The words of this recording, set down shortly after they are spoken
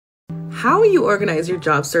How you organize your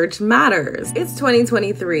job search matters. It's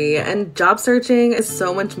 2023 and job searching is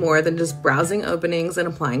so much more than just browsing openings and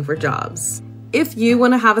applying for jobs. If you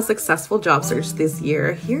want to have a successful job search this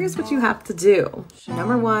year, here's what you have to do.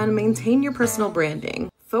 Number 1, maintain your personal branding.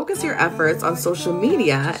 Focus your efforts on social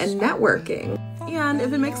media and networking. And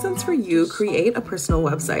if it makes sense for you, create a personal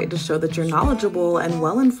website to show that you're knowledgeable and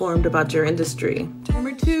well-informed about your industry.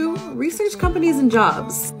 Number 2, research companies and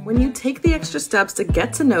jobs. When you take the extra steps to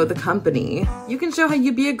get to know the company, you can show how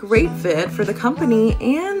you'd be a great fit for the company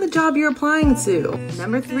and the job you're applying to.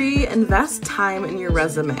 Number 3, invest time in your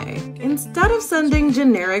resume. Instead of sending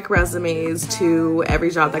generic resumes to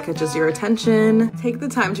every job that catches your attention, take the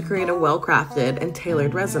time to create a well-crafted and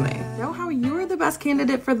tailored resume. Know how you're the best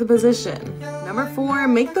candidate for the position. Number 4,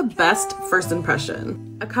 make the best first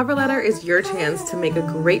impression. A cover letter is your chance to make a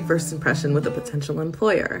great first impression with a potential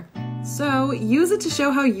employer. So use it to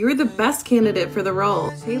show how you're the best candidate for the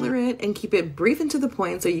role. Tailor it and keep it brief and to the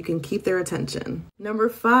point so you can keep their attention. Number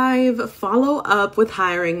 5, follow up with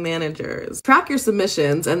hiring managers. Track your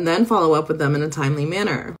submissions and then follow up with them in a timely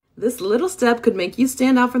manner. This little step could make you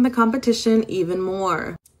stand out from the competition even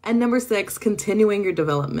more. And number 6, continuing your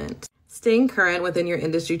development. Staying current within your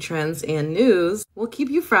industry trends and news will keep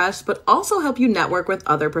you fresh, but also help you network with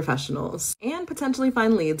other professionals and potentially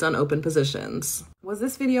find leads on open positions. Was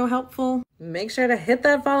this video helpful? Make sure to hit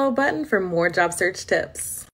that follow button for more job search tips.